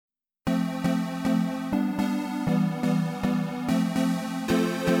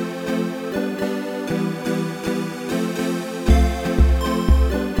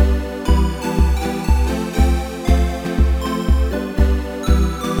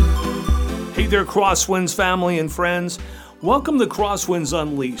there, Crosswinds family and friends. Welcome to Crosswinds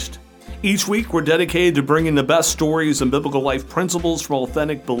Unleashed. Each week, we're dedicated to bringing the best stories and biblical life principles from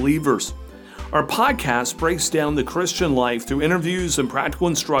authentic believers. Our podcast breaks down the Christian life through interviews and practical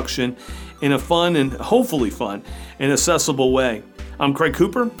instruction in a fun and hopefully fun and accessible way. I'm Craig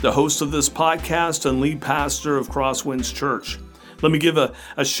Cooper, the host of this podcast and lead pastor of Crosswinds Church. Let me give a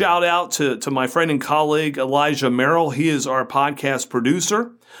shout out to my friend and colleague, Elijah Merrill. He is our podcast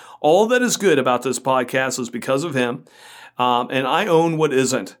producer. All that is good about this podcast is because of him, and I own what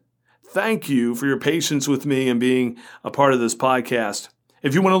isn't. Thank you for your patience with me and being a part of this podcast.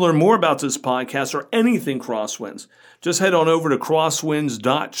 If you want to learn more about this podcast or anything Crosswinds, just head on over to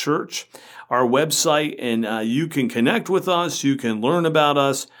crosswinds.church, our website, and you can connect with us. You can learn about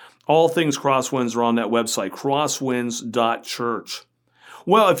us. All things Crosswinds are on that website, crosswinds.church.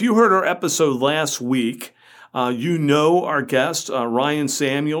 Well, if you heard our episode last week, you know our guest, Ryan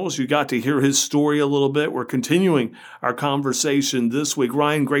Samuels. You got to hear his story a little bit. We're continuing our conversation this week.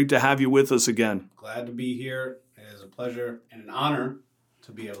 Ryan, great to have you with us again. Glad to be here. It is a pleasure and an honor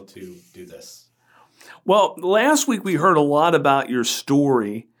to be able to do this. Well, last week we heard a lot about your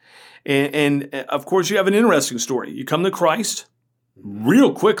story. And of course, you have an interesting story. You come to Christ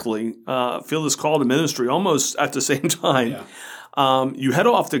real quickly, feel this call to ministry almost at the same time. Yeah. You head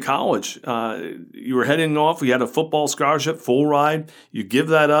off to college. You were heading off. You had a football scholarship, full ride. You give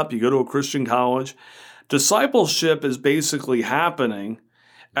that up. You go to a Christian college. Discipleship is basically happening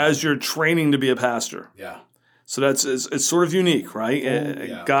as you're training to be a pastor. Yeah. So it's sort of unique, right?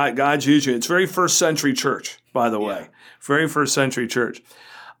 Yeah. God's using it. It's very first century church, by the way. Very first century church.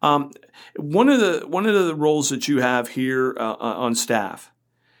 One of the roles that you have here on staff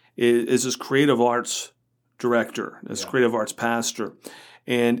is as creative arts director, as creative arts pastor,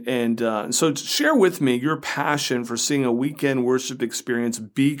 and so share with me your passion for seeing a weekend worship experience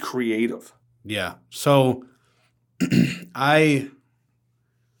be creative. Yeah. So first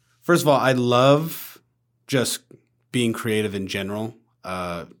of all, I love just being creative in general.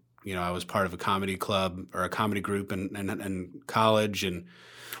 I was part of a comedy club or a comedy group in college, and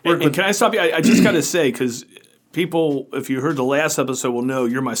can I stop you? I just got to say, because people, if you heard the last episode, will know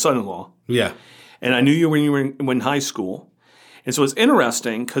you're my son-in-law. Yeah. And I knew you when you were in high school. And so it's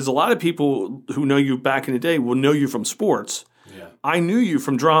interesting because a lot of people who know you back in the day will know you from sports. Yeah. I knew you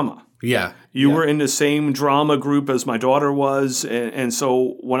from drama. Yeah. You were in the same drama group as my daughter was. And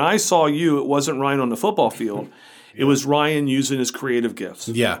so when I saw you, it wasn't Ryan on the football field. It was Ryan using his creative gifts.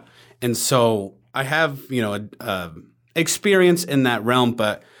 Yeah. And so I have, experience in that realm,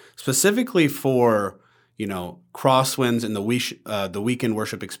 but specifically for, Crosswinds and the weekend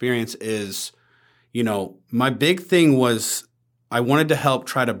worship experience is, my big thing was I wanted to help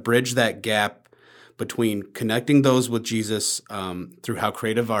try to bridge that gap between connecting those with Jesus through how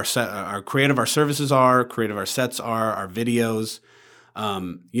creative our services are, creative our sets are, our videos.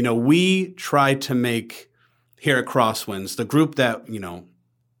 We try to make here at Crosswinds, the group that,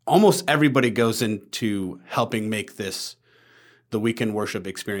 almost everybody goes into helping make the weekend worship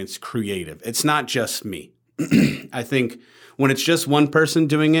experience creative. It's not just me. I think when it's just one person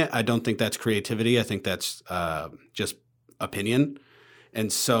doing it, I don't think that's creativity. I think that's just opinion.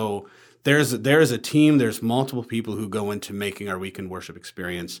 And so there's a team, there's multiple people who go into making our weekend worship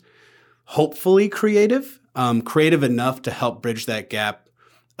experience hopefully creative enough to help bridge that gap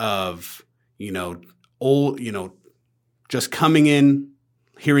of, just coming in,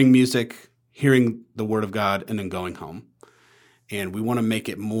 hearing music, hearing the word of God, and then going home. And we want to make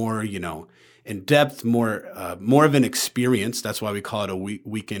it more, in depth, more of an experience. That's why we call it a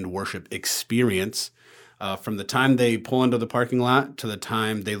weekend worship experience. From the time they pull into the parking lot to the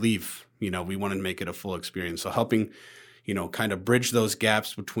time they leave, we want to make it a full experience. So helping, kind of bridge those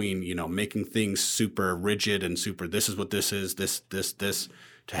gaps between, making things super rigid and super, this is what this is, this,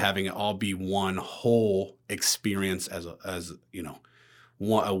 to having it all be one whole experience as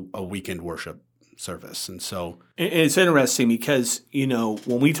a weekend worship service. And so it's interesting because,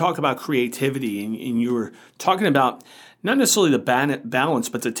 when we talk about creativity and you were talking about not necessarily the balance,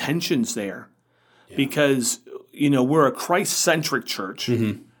 but the tensions there. Yeah. Because, we're a Christ-centric church,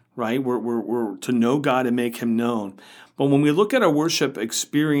 right? We're to know God and make him known. But when we look at our worship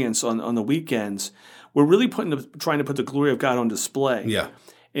experience on the weekends, we're really trying to put the glory of God on display. Yeah.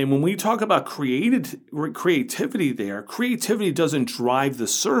 And when we talk about creativity there, creativity doesn't drive the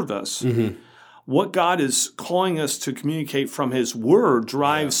service. Mm-hmm. What God is calling us to communicate from his word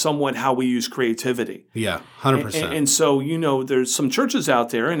drives somewhat how we use creativity. Yeah, 100%. And so, there's some churches out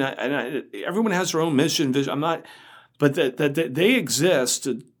there, and everyone has their own mission, vision. But that they exist,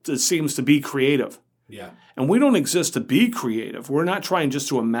 it seems to be creative. Yeah. And we don't exist to be creative. We're not trying just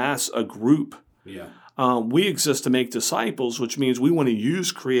to amass a group. Yeah. We exist to make disciples, which means we want to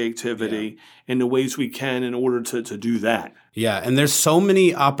use creativity in the ways we can in order to do that. Yeah. And there's so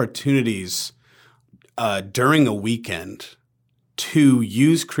many opportunities during a weekend to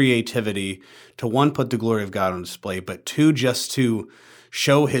use creativity to, one, put the glory of God on display, but two, just to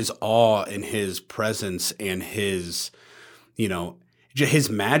show his awe and his presence and his, his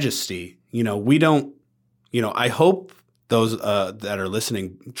majesty. We don't, I hope those that are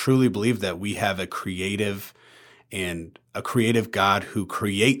listening truly believe that we have a creative God who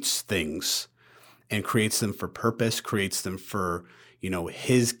creates things and creates them for purpose, creates them for,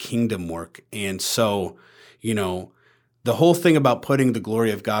 his kingdom work. And so, the whole thing about putting the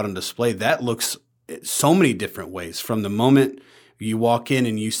glory of God on display, that looks so many different ways. From the moment you walk in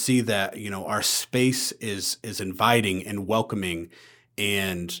and you see that, our space is inviting and welcoming,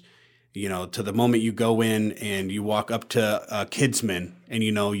 and to the moment you go in and you walk up to Kidsman and,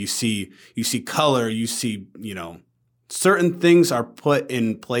 you see color, you see, certain things are put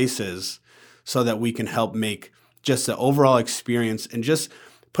in places so that we can help make just the overall experience and just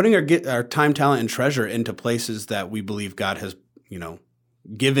putting our time, talent, and treasure into places that we believe God has,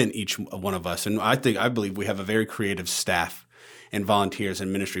 given each one of us. And I believe we have a very creative staff and volunteers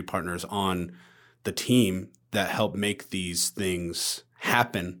and ministry partners on the team that help make these things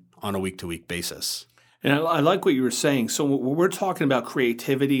happen on a week-to-week basis. And I like what you were saying. So when we're talking about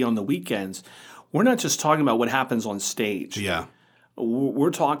creativity on the weekends, we're not just talking about what happens on stage. Yeah.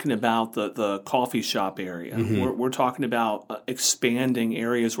 We're talking about the coffee shop area. Mm-hmm. We're talking about expanding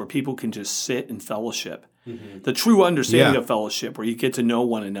areas where people can just sit and fellowship. Mm-hmm. The true understanding of fellowship, where you get to know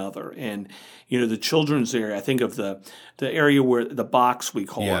one another. And, the children's area, I think of the area where the box, we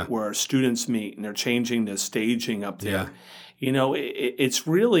call it, where students meet and they're changing the staging up there. Yeah. It's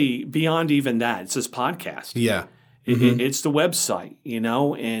really beyond even that. It's this podcast. Yeah. Mm-hmm. It's the website, and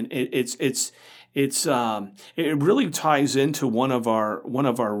it really ties into one of our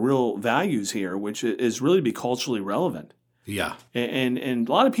real values here, which is really to be culturally relevant. Yeah. And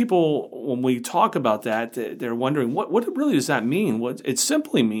a lot of people, when we talk about that, they're wondering, what really does that mean? What it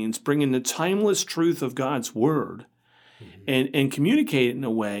simply means bringing the timeless truth of God's word and communicate it in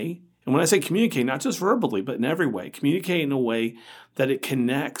a way. And when I say communicate, not just verbally, but in every way, communicate in a way that it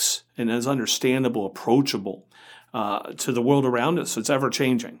connects and is understandable, approachable to the world around us. It's ever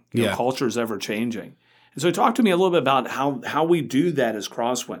changing. Culture is ever changing. And so talk to me a little bit about how we do that as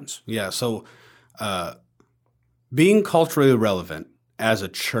Crosswinds. Yeah. So being culturally relevant as a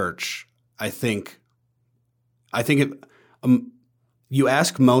church, I think you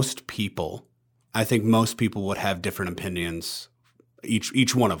ask most people, I think most people would have different opinions.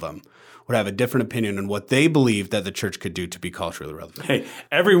 Each one of them would have a different opinion on what they believe that the church could do to be culturally relevant. Hey,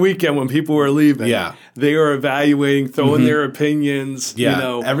 every weekend when people are leaving, they are evaluating, throwing their opinions.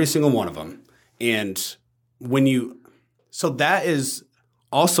 Every single one of them. And so that is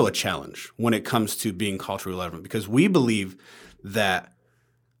also a challenge when it comes to being culturally relevant, because we believe that,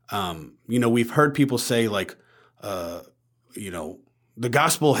 we've heard people say like, the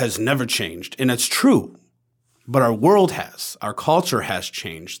gospel has never changed, and it's true. But our world has, our culture has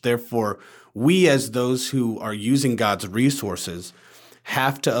changed. Therefore, we as those who are using God's resources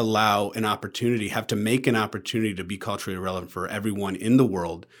have to have to make an opportunity to be culturally relevant for everyone in the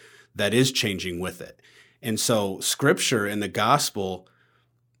world that is changing with it. And so Scripture and the gospel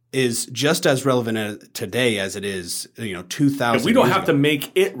is just as relevant today as it is, 2,000 years ago. We don't have to make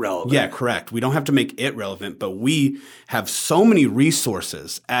it relevant. Yeah, correct. We don't have to make it relevant, but we have so many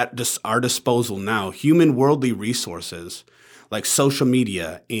resources at our disposal now, human worldly resources like social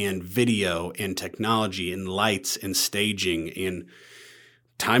media and video and technology and lights and staging and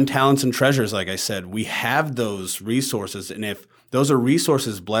time, talents, and treasures. Like I said, we have those resources. And if those are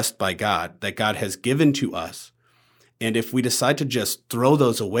resources blessed by God that God has given to us, and if we decide to just throw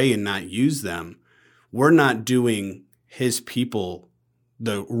those away and not use them, we're not doing his people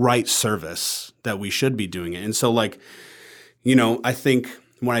the right service that we should be doing it. And so I think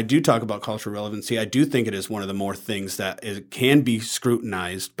when I do talk about cultural relevancy, I do think it is one of the more things that it can be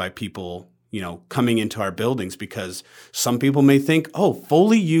scrutinized by people, coming into our buildings, because some people may think,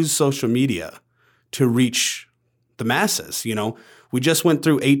 fully use social media to reach the masses. We just went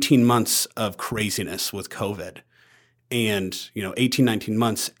through 18 months of craziness with COVID. And, 18, 19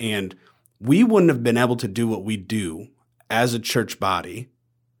 months. And we wouldn't have been able to do what we do as a church body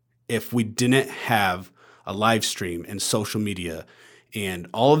if we didn't have a live stream and social media and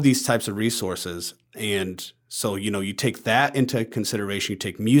all of these types of resources. And so, you take that into consideration. You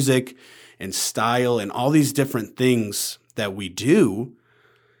take music and style and all these different things that we do.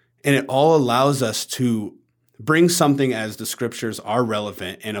 And it all allows us to bring something as the scriptures are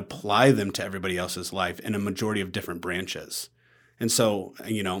relevant and apply them to everybody else's life in a majority of different branches. And so,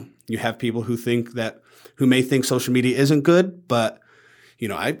 you have people who may think social media isn't good, but,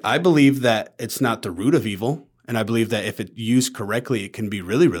 I believe that it's not the root of evil. And I believe that if it used correctly, it can be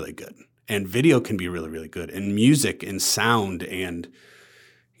really, really good. And video can be really, really good. And music and sound and,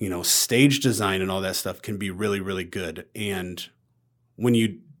 stage design and all that stuff can be really, really good. And when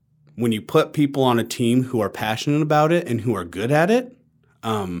you put people on a team who are passionate about it and who are good at it,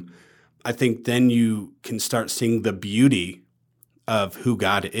 I think then you can start seeing the beauty of who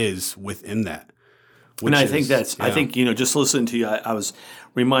God is within that. And I think just listening to you, I was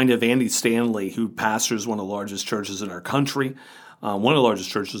reminded of Andy Stanley, who pastors one of the largest churches in our country, one of the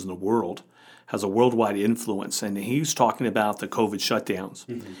largest churches in the world, has a worldwide influence, and he's talking about the COVID shutdowns.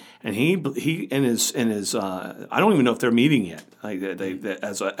 Mm-hmm. And he in his I don't even know if they're meeting yet, like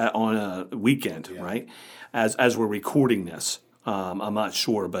on a weekend, right? As we're recording this. I'm not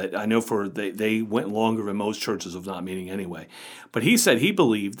sure, but I know they went longer than most churches of not meeting anyway. But he said he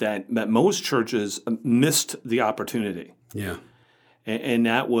believed that most churches missed the opportunity. Yeah. And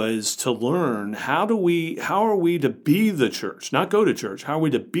that was to learn how are we to be the church, not go to church. How are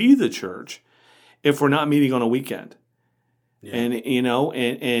we to be the church if we're not meeting on a weekend? Yeah. And it's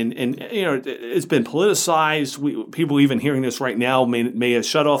been politicized. People even hearing this right now may have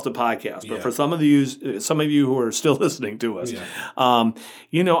shut off the podcast. But for some of you who are still listening to us, I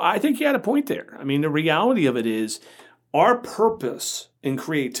think you had a point there. I mean, the reality of it is our purpose in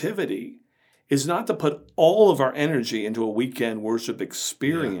creativity is not to put all of our energy into a weekend worship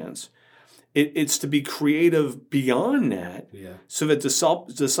experience. Yeah. It's to be creative beyond that, so that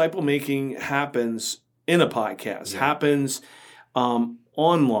disciple making happens in a podcast, happens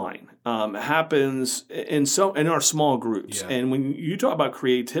online, happens in our small groups. Yeah. And when you talk about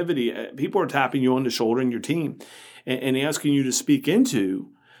creativity, people are tapping you on the shoulder in your team and asking you to speak into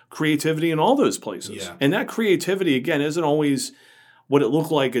creativity in all those places. Yeah. And that creativity, again, isn't always what it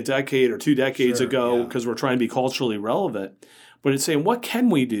looked like a decade or 2 decades ago, because we're trying to be culturally relevant. But it's saying, what can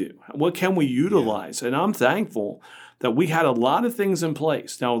we do? What can we utilize? Yeah. And I'm thankful that we had a lot of things in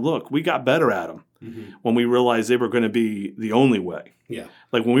place. Now, look, we got better at them when we realized they were going to be the only way. Yeah.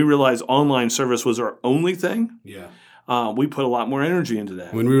 Like when we realized online service was our only thing, we put a lot more energy into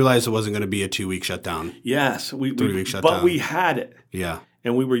that. When we realized it wasn't going to be a 2-week shutdown. Yes. 3-week shutdown. But we had it. Yeah.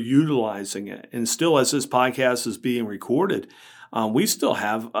 And we were utilizing it. And still, as this podcast is being recorded, we still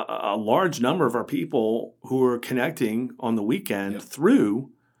have a large number of our people who are connecting on the weekend through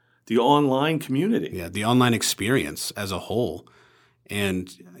the online community. Yeah, the online experience as a whole.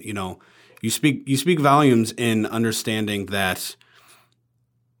 And, you speak volumes in understanding that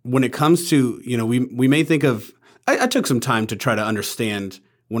when it comes to, we may think of – I took some time to try to understand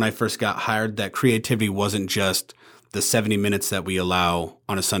when I first got hired that creativity wasn't just the 70 minutes that we allow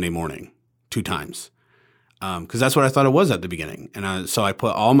on a Sunday morning 2 times. Because that's what I thought it was at the beginning. And so I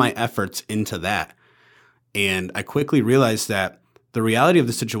put all my efforts into that. And I quickly realized that the reality of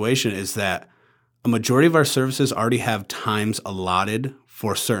the situation is that a majority of our services already have times allotted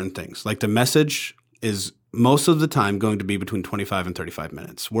for certain things. Like the message is most of the time going to be between 25 and 35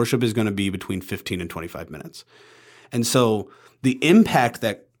 minutes. Worship is going to be between 15 and 25 minutes. And so the impact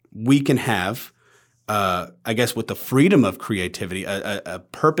that we can have, I guess with the freedom of creativity, a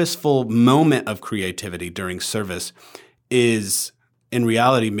purposeful moment of creativity during service is in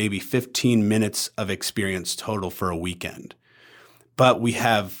reality maybe 15 minutes of experience total for a weekend. But we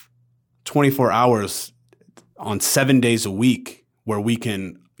have 24 hours on 7 days a week where we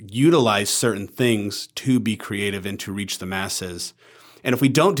can utilize certain things to be creative and to reach the masses. And if we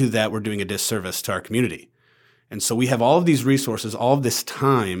don't do that, we're doing a disservice to our community. And so we have all of these resources, all of this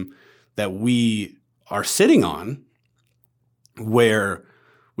time that we are sitting on, where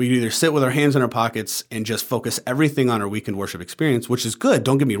we either sit with our hands in our pockets and just focus everything on our weekend worship experience, which is good.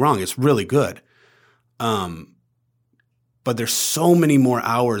 Don't get me wrong. It's really good. But there's so many more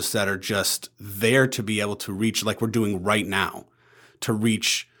hours that are just there to be able to reach, like we're doing right now, to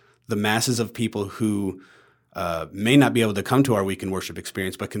reach the masses of people who may not be able to come to our weekend worship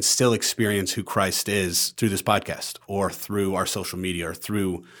experience, but can still experience who Christ is through this podcast or through our social media or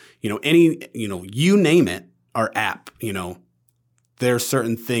through, you name it, our app, there are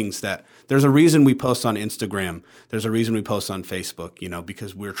certain things that there's a reason we post on Instagram. There's a reason we post on Facebook,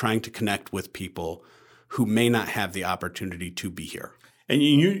 because we're trying to connect with people who may not have the opportunity to be here. And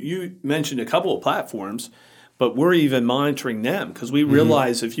you mentioned a couple of platforms, But we're even monitoring them because we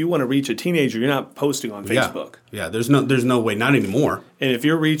realize if you want to reach a teenager, you're not posting on Facebook. Yeah, there's no way, not anymore. And if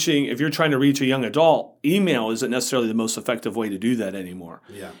you're trying to reach a young adult, email isn't necessarily the most effective way to do that anymore.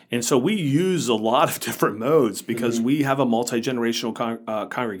 Yeah. And so we use a lot of different modes because we have a multi-generational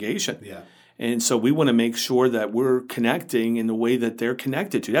congregation. Yeah. And so we want to make sure that we're connecting in the way that they're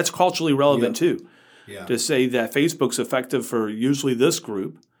connected to. That's culturally relevant too. Yeah. To say that Facebook's effective for usually this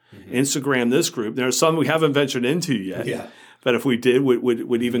group, Instagram this group. There are some we haven't ventured into yet. Yeah. But if we did,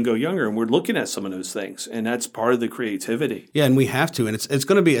 would even go younger. And we're looking at some of those things. And that's part of the creativity. Yeah, and we have to. And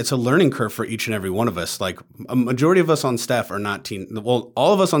it's a learning curve for each and every one of us. Like a majority of us on staff are not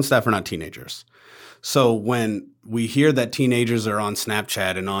all of us on staff are not teenagers. So when we hear that teenagers are on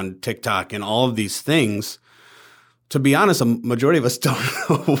Snapchat and on TikTok and all of these things, to be honest, a majority of us don't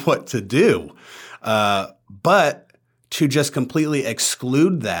know what to do. But to just completely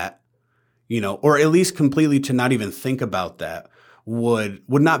exclude that, or at least completely to not even think about that would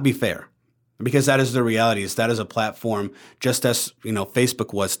not be fair, because that is the reality. That is a platform, just as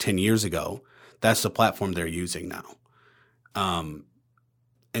Facebook was 10 years ago. That's the platform they're using now.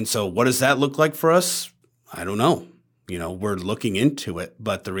 And so what does that look like for us? I don't know. We're looking into it,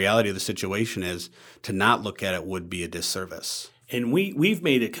 but the reality of the situation is to not look at it would be a disservice. And we've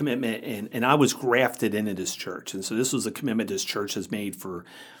made a commitment, and I was grafted into this church. And so this was a commitment this church has made for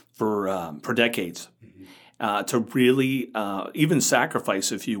decades, to really even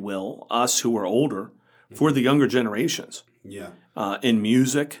sacrifice, if you will, us who are older for the younger generations. Yeah. In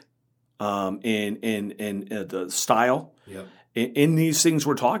music, in the style, in these things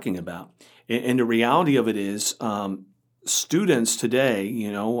we're talking about. And the reality of it is, students today,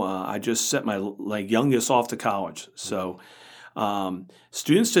 I just sent my youngest off to college. So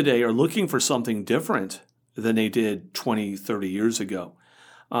students today are looking for something different than they did 20, 30 years ago.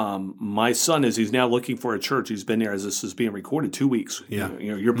 My son he's now looking for a church. He's been there as this is being recorded 2 weeks. Yeah.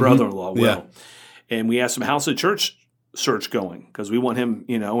 Your brother-in-law will. Yeah. And we asked him, how's the church search going? Because we want him,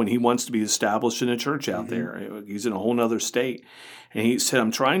 and he wants to be established in a church out there. He's in a whole other state. And he said,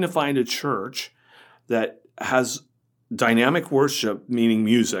 I'm trying to find a church that has dynamic worship, meaning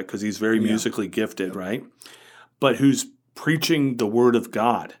music, because he's very musically gifted, right? But who's preaching the word of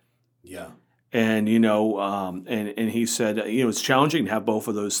God. Yeah. And, and he said, it's challenging to have both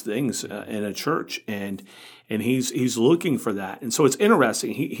of those things in a church. And he's looking for that. And so it's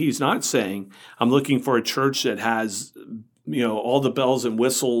interesting. He's not saying, I'm looking for a church that has, all the bells and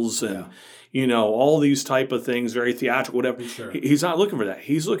whistles and, all these type of things, very theatrical, whatever. Sure. He's not looking for that.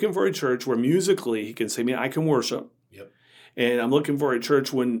 He's looking for a church where musically he can say, I can worship. Yep. And I'm looking for a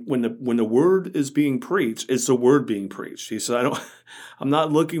church when the word is being preached, it's the word being preached. He said, I'm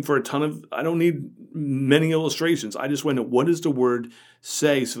not looking for I don't need many illustrations. I just want to know, what does the word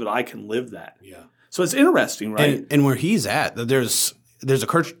say so that I can live that? Yeah. So it's interesting, right? And where he's at, there's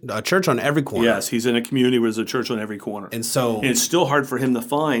a church on every corner. Yes, he's in a community where there's a church on every corner. And it's still hard for him to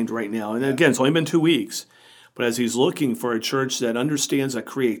find right now. And again, it's only been 2 weeks. But as he's looking for a church that understands that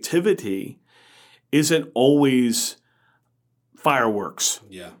creativity isn't always fireworks.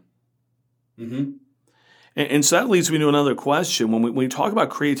 Yeah. Mm-hmm. And so that leads me to another question. When we talk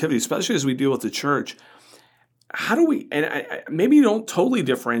about creativity, especially as we deal with the church, how do we, and maybe you don't totally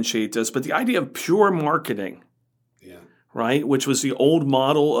differentiate this, but the idea of pure marketing, right, which was the old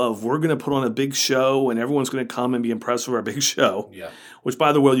model of we're going to put on a big show and everyone's going to come and be impressed with our big show, which,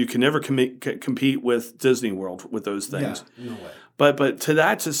 by the way, you can never compete with Disney World with those things. Yeah, no way. But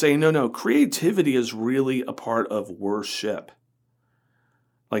to say, no, creativity is really a part of worship.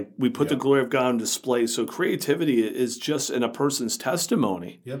 Like we put the glory of God on display. So creativity is just in a person's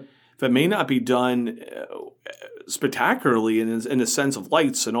testimony. Yep. If it may not be done spectacularly in the sense of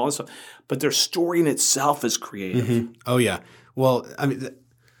lights and all that stuff, but their story in itself is creative. Mm-hmm. Oh, yeah. Well, I mean,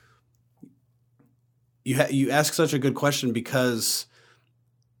 you ask such a good question because,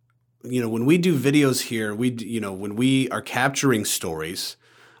 when we do videos here, when we are capturing stories,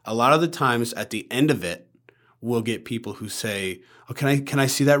 a lot of the times at the end of it, we'll get people who say, "Oh, can I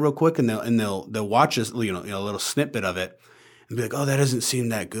see that real quick?" And they'll watch us, a little snippet of it, and be like, "Oh, that doesn't seem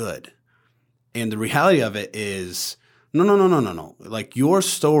that good." And the reality of it is, no. Like your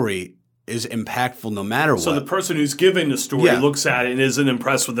story is impactful no matter what. So the person who's giving the story looks at it and isn't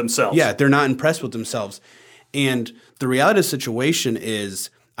impressed with themselves. Yeah, they're not impressed with themselves. And the reality of the situation is,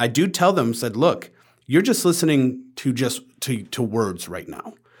 I do tell them, said, look, you're just listening to words right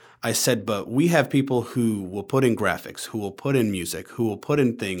now. I said, but we have people who will put in graphics, who will put in music, who will put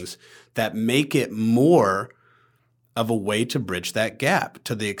in things that make it more of a way to bridge that gap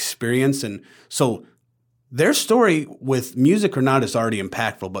to the experience. And so their story with music or not is already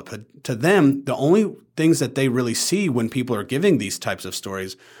impactful, but to them, the only things that they really see when people are giving these types of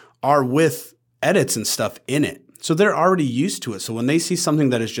stories are with edits and stuff in it. So they're already used to it. So when they see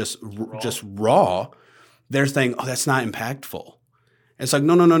something that is just raw, they're saying, oh, that's not impactful. It's like,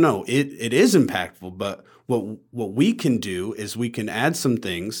 no. It is impactful, but what we can do is we can add some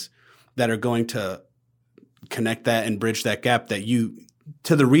things that are going to connect that and bridge that gap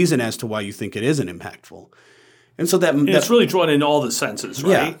to the reason as to why you think it isn't impactful. And so it's really drawn in all the senses,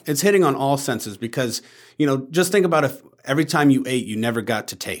 right? Yeah, it's hitting on all senses because, just think about if every time you ate, you never got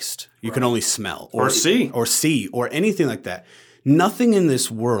to taste. You can only smell. Or see. Or anything like that. Nothing in this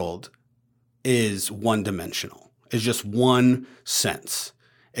world is one-dimensional. It's just one sense.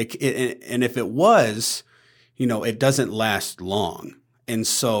 And if it was, it doesn't last long. And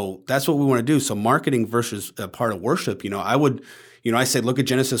so that's what we want to do. So marketing versus a part of worship, I say, look at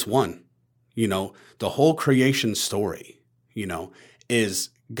Genesis 1. The whole creation story, is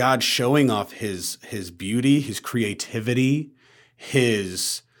God showing off his beauty, his creativity,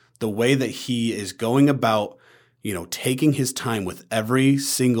 the way that he is going about, taking his time with every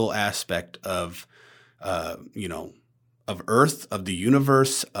single aspect of earth, of the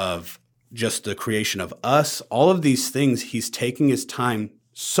universe, of just the creation of us, all of these things. He's taking his time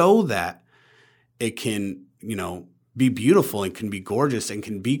so that it can, be beautiful and can be gorgeous and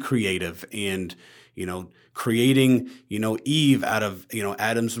can be creative and, creating, Eve out of,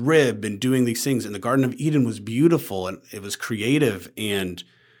 Adam's rib and doing these things. And the Garden of Eden was beautiful and it was creative. And,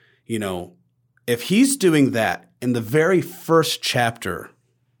 if he's doing that in the very first chapter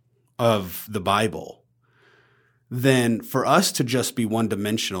of the Bible, then for us to just be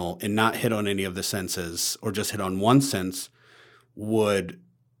one-dimensional and not hit on any of the senses or just hit on one sense would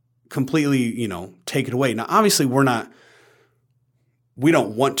completely, take it away. Now, obviously, we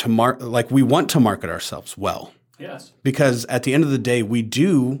don't want to we want to market ourselves well. Yes. Because at the end of the day, we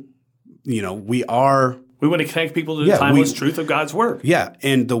do, we want to connect people to the timeless truth of God's word. Yeah.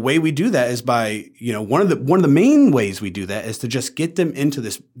 And the way we do that is by, one of the main ways we do that is to just get them to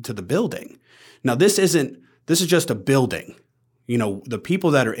the building. Now, this is just a building. The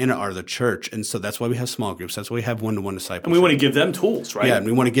people that are in it are the church. And so that's why we have small groups. That's why we have one-to-one discipleship. And we want to give them tools, right? Yeah, and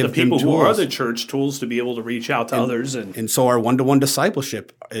we want to give the people them tools. Who are the church tools to be able to reach out to others. And so our one-to-one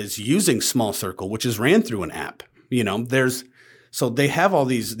discipleship is using Small Circle, which is ran through an app. So they have all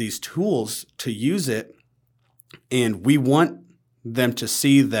these tools to use it. And we want them to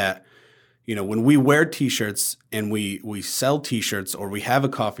see that, when we wear T-shirts and we sell T-shirts or we have a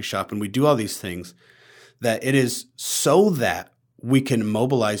coffee shop and we do all these things, that it is so that we can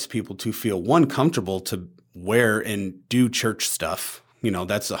mobilize people to feel, one, comfortable to wear and do church stuff.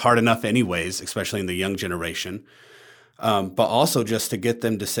 That's hard enough anyways, especially in the young generation. But also just to get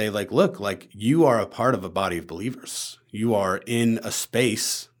them to say, look, you are a part of a body of believers. You are in a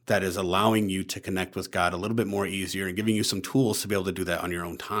space that is allowing you to connect with God a little bit more easier and giving you some tools to be able to do that on your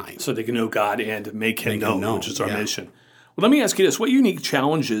own time. So they can know God and make him known, which is our mission. Well, let me ask you this. What unique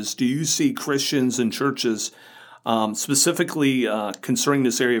challenges do you see Christians and churches specifically concerning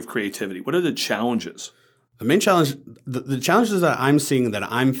this area of creativity? What are the challenges? The main challenge, the challenges that I'm seeing,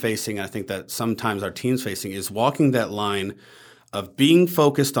 that I'm facing, and I think that sometimes our team's facing, is walking that line of being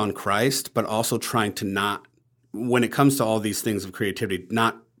focused on Christ, but also trying to not, when it comes to all these things of creativity,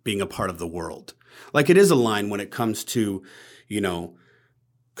 not being a part of the world. It is a line when it comes to,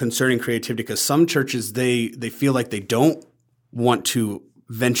 concerning creativity, because some churches, they feel like they don't want to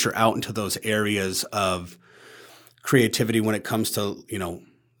venture out into those areas of creativity when it comes to,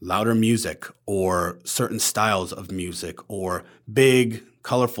 louder music or certain styles of music or big,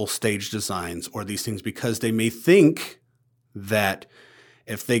 colorful stage designs or these things, because they may think that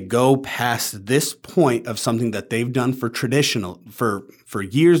if they go past this point of something that they've done for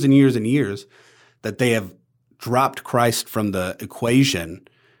years and years and years, that they have dropped Christ from the equation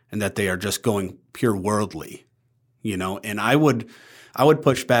and that they are just going pure worldly, And I would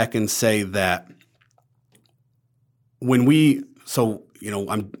push back and say that when you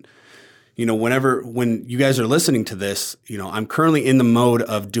guys are listening to this, I'm currently in the mode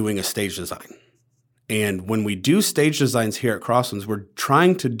of doing a stage design. And when we do stage designs here at Crosswinds, we're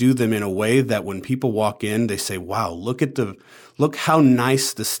trying to do them in a way that when people walk in, they say, wow, look how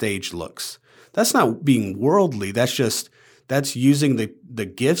nice the stage looks. That's not being worldly. That's using the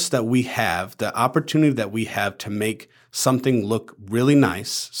gifts that we have, the opportunity that we have to make something look really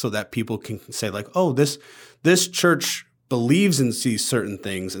nice so that people can say oh, this church believes in these certain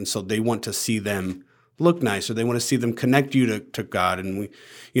things. And so they want to see them look nice, or they want to see them connect you to God. And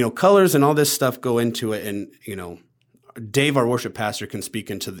we, colors and all this stuff go into it. And, Dave, our worship pastor, can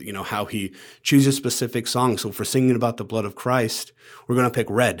speak into how he chooses specific songs. So if we're singing about the blood of Christ, we're going to pick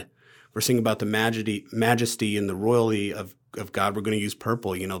red. If we're singing about the majesty and the royalty of God, we're going to use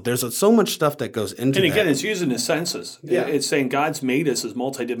purple. There's so much stuff that goes into that. And again, it's using the senses. Yeah. It's saying God's made us as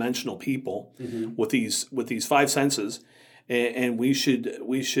multidimensional people with these five senses, and we should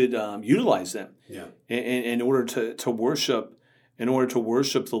utilize them in order to worship. In order to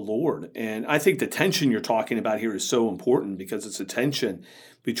worship the Lord. And I think the tension you're talking about here is so important, because it's a tension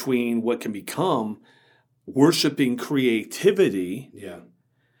between what can become worshiping creativity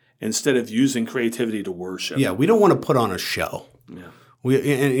instead of using creativity to worship. Yeah, we don't want to put on a show. Yeah.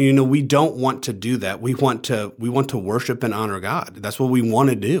 We don't want to do that. We want to worship and honor God. That's what we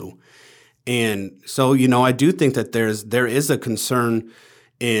want to do. And so, I do think that there is a concern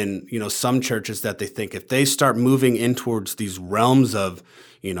in some churches that they think if they start moving in towards these realms of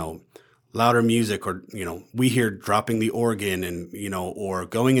louder music, or we hear dropping the organ and or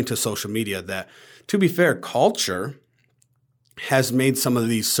going into social media, that, to be fair, culture has made some of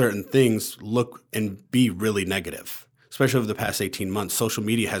these certain things look and be really negative. Especially over the past 18 months, social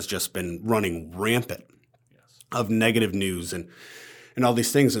media has just been running rampant of negative news and all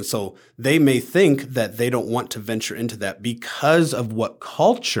these things. And so they may think that they don't want to venture into that because of what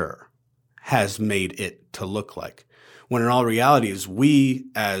culture has made it to look like. When in all reality is we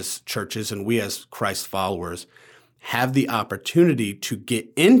as churches and we as Christ followers have the opportunity to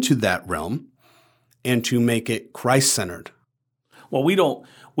get into that realm and to make it Christ-centered. Well, we don't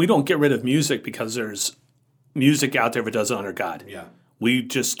get rid of music because there's music out there that doesn't honor God. Yeah. We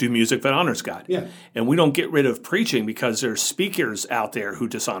just do music that honors God. Yeah. And we don't get rid of preaching because there's speakers out there who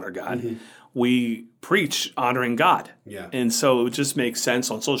dishonor God. Mm-hmm. We preach honoring God. Yeah. And so it just makes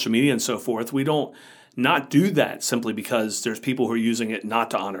sense on social media and so forth. We don't not do that simply because there's people who are using it not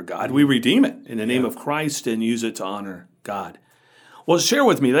to honor God. Mm-hmm. We redeem it in the name of Christ and use it to honor God. Well, share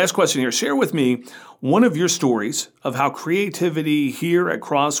with me, last question here, share with me one of your stories of how creativity here at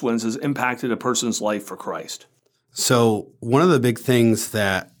Crosswinds has impacted a person's life for Christ. So one of the big things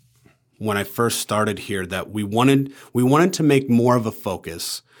that when I first started here that we wanted to make more of a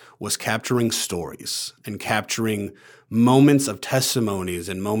focus was capturing stories and capturing moments of testimonies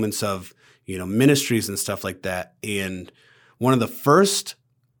and moments of, ministries and stuff like that. And one of the first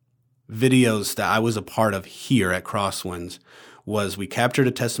videos that I was a part of here at Crosswinds was we captured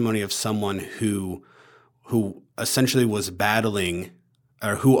a testimony of someone who essentially was battling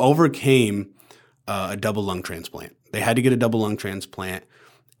or who overcame a double lung transplant. They had to get a double lung transplant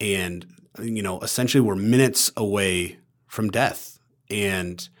and, essentially were minutes away from death.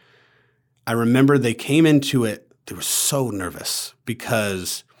 And I remember they came into it, they were so nervous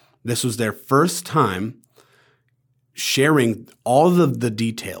because this was their first time sharing all of the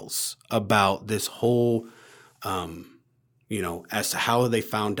details about this whole, as to how they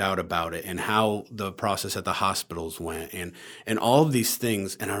found out about it and how the process at the hospitals went and all of these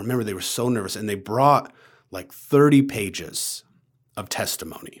things. And I remember they were so nervous and they brought like 30 pages of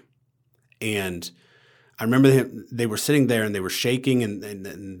testimony. And I remember they were sitting there and they were shaking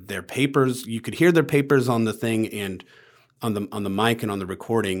and their papers, you could hear their papers on the thing and on the mic and on the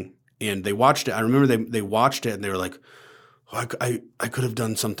recording. And they watched it. I remember they watched it and they were like, oh, I could have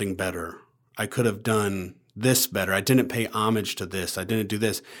done something better. I could have done this better. I didn't pay homage to this. I didn't do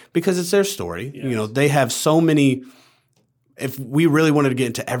this because it's their story. Yes. They have so many. If we really wanted to get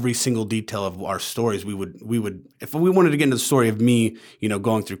into every single detail of our stories, we would. If we wanted to get into the story of me,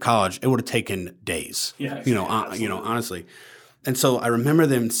 going through college, it would have taken days. Yes, honestly. And so I remember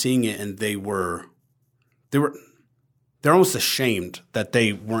them seeing it, and they're almost ashamed that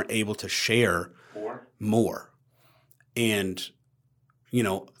they weren't able to share more. And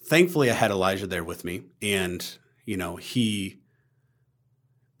thankfully I had Elijah there with me, and he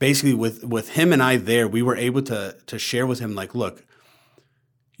basically with him and I there, we were able to share with him like, look,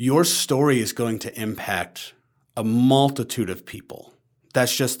 your story is going to impact a multitude of people.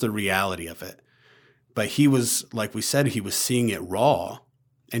 That's just the reality of it. But he was, like we said, he was seeing it raw,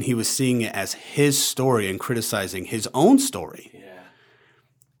 and he was seeing it as his story and criticizing his own story. Yeah.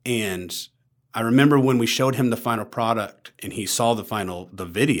 And I remember when we showed him the final product and he saw the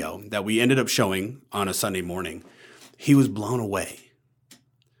video that we ended up showing on a Sunday morning, he was blown away.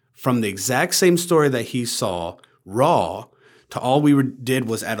 From the exact same story that he saw, raw, to all we did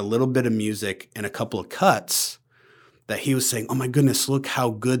was add a little bit of music and a couple of cuts, that he was saying, oh my goodness, look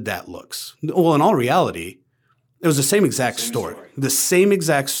how good that looks. Well, in all reality, it was the same exact story. The same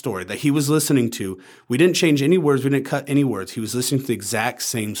exact story that he was listening to. We didn't change any words. We didn't cut any words. He was listening to the exact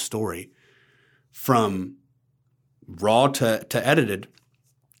same story from raw to edited.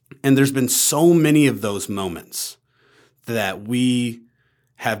 And there's been so many of those moments that we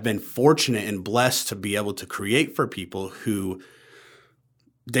have been fortunate and blessed to be able to create for people who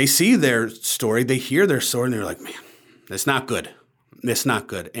they see their story, they hear their story, and they're like, man, it's not good. It's not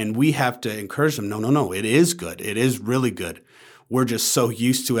good. And we have to encourage them, no, it is good. It is really good. We're just so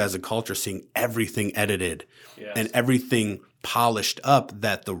used to, as a culture, seeing everything edited and everything polished up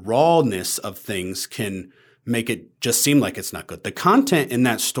that the rawness of things can make it just seem like it's not good. The content in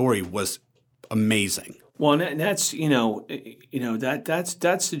that story was amazing. Well, and that's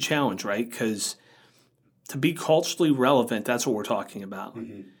that's the challenge, right? Because to be culturally relevant, that's what we're talking about.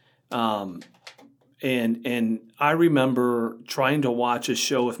 And I remember trying to watch a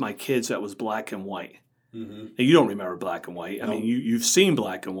show with my kids that was black and white. Now, you don't remember black and white. I mean, you've seen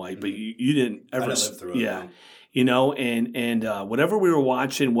black and white, but you didn't ever. I didn't live through it. Yeah. And whatever we were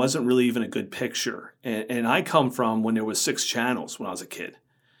watching wasn't really even a good picture. And I come from when there was 6 channels when I was a kid.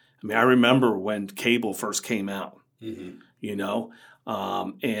 I mean, I remember when cable first came out, and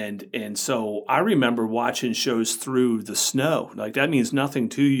so I remember watching shows through the snow. Like, that means nothing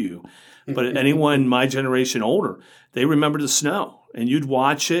to you. But anyone my generation older, they remember the snow. And you'd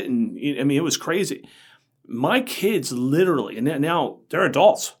watch it, and I mean, it was crazy. My kids literally, and now they're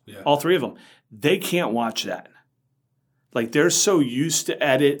adults, all 3 of them, they can't watch that. Like, they're so used to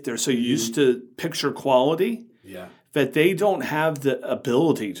edit, they're so used to picture quality that they don't have the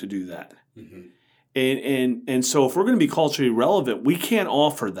ability to do that. And so if we're going to be culturally relevant, we can't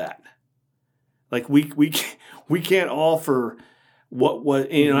offer that. Like, we can't offer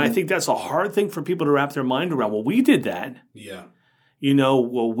what I think that's a hard thing for people to wrap their mind around. Well, we did that. Yeah.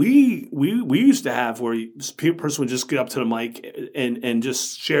 Well, we used to have where a person would just get up to the mic and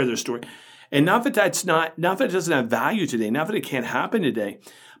just share their story. And not that it doesn't have value today, not that it can't happen today,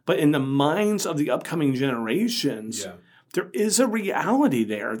 but in the minds of the upcoming generations, there is a reality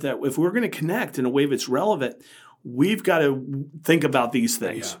there that if we're going to connect in a way that's relevant, we've got to think about these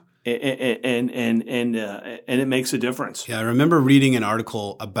things. And it makes a difference. Yeah, I remember reading an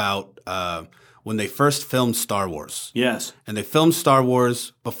article about when they first filmed Star Wars. Yes. And they filmed Star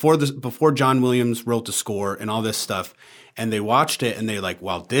Wars before John Williams wrote the score and all this stuff. And they watched it and they're like,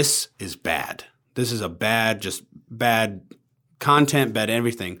 wow, this is bad. This is just bad content, bad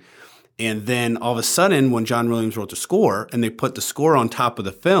everything. And then all of a sudden, when John Williams wrote the score and they put the score on top of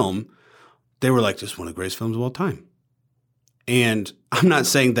the film, they were like, this is one of the greatest films of all time. And I'm not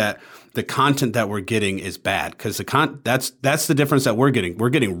saying that the content that we're getting is bad, because that's the difference that we're getting. We're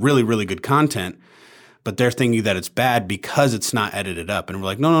getting really, really good content, but they're thinking that it's bad because it's not edited up. And we're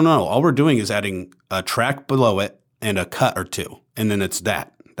like, no. All we're doing is adding a track below it and a cut or two, and then it's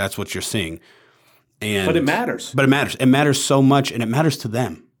that. That's what you're seeing. But it matters. It matters so much, and it matters to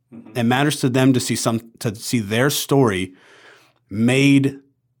them. It matters to them to see their story made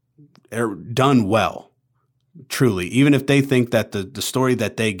or done well. Truly, even if they think that the story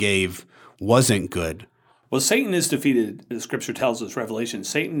that they gave wasn't good. Well, Satan is defeated. The scripture tells us, Revelation,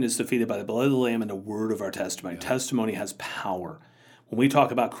 Satan is defeated by the blood of the Lamb and the word of our testimony. Testimony has power. When we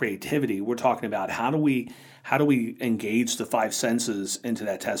talk about creativity, we're talking about how do we engage the 5 senses into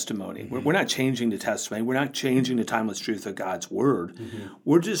that testimony. We're not changing the testimony. We're not changing the timeless truth of God's word.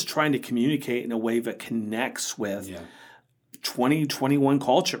 We're just trying to communicate in a way that connects with 2021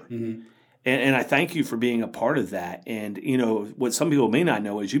 culture. And I thank you for being a part of that. And, what some people may not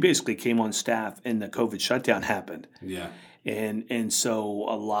know is you basically came on staff and the COVID shutdown happened. Yeah. And so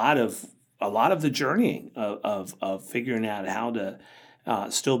a lot of the journeying of figuring out how to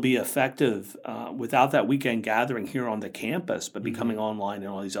still be effective without that weekend gathering here on the campus, but becoming online and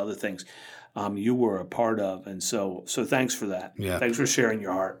all these other things, you were a part of. And so thanks for that. Yeah. Thanks for sharing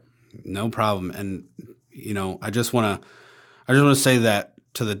your heart. No problem. And, I just want to say that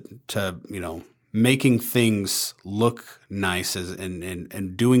to making things look nice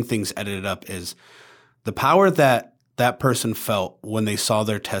and doing things edited up is the power that person felt when they saw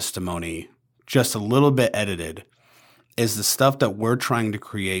their testimony just a little bit edited is the stuff that we're trying to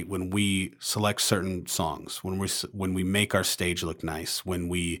create when we select certain songs, when we make our stage look nice, when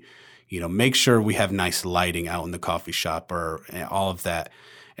we make sure we have nice lighting out in the coffee shop or all of that.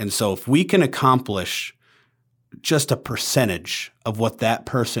 And so if we can accomplish just a percentage of what that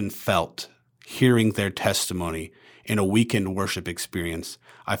person felt hearing their testimony in a weekend worship experience,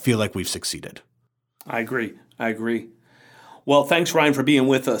 I feel like we've succeeded. I agree. Well, thanks, Ryan, for being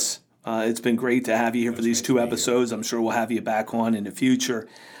with us. It's been great to have you here for these 2 episodes. I'm sure we'll have you back on in the future.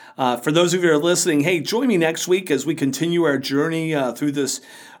 For those of you who are listening, hey, join me next week as we continue our journey through this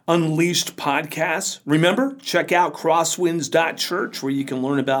Unleashed podcast. Remember, check out crosswinds.church where you can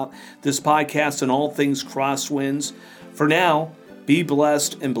learn about this podcast and all things Crosswinds. For now, be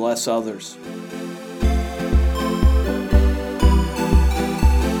blessed and bless others.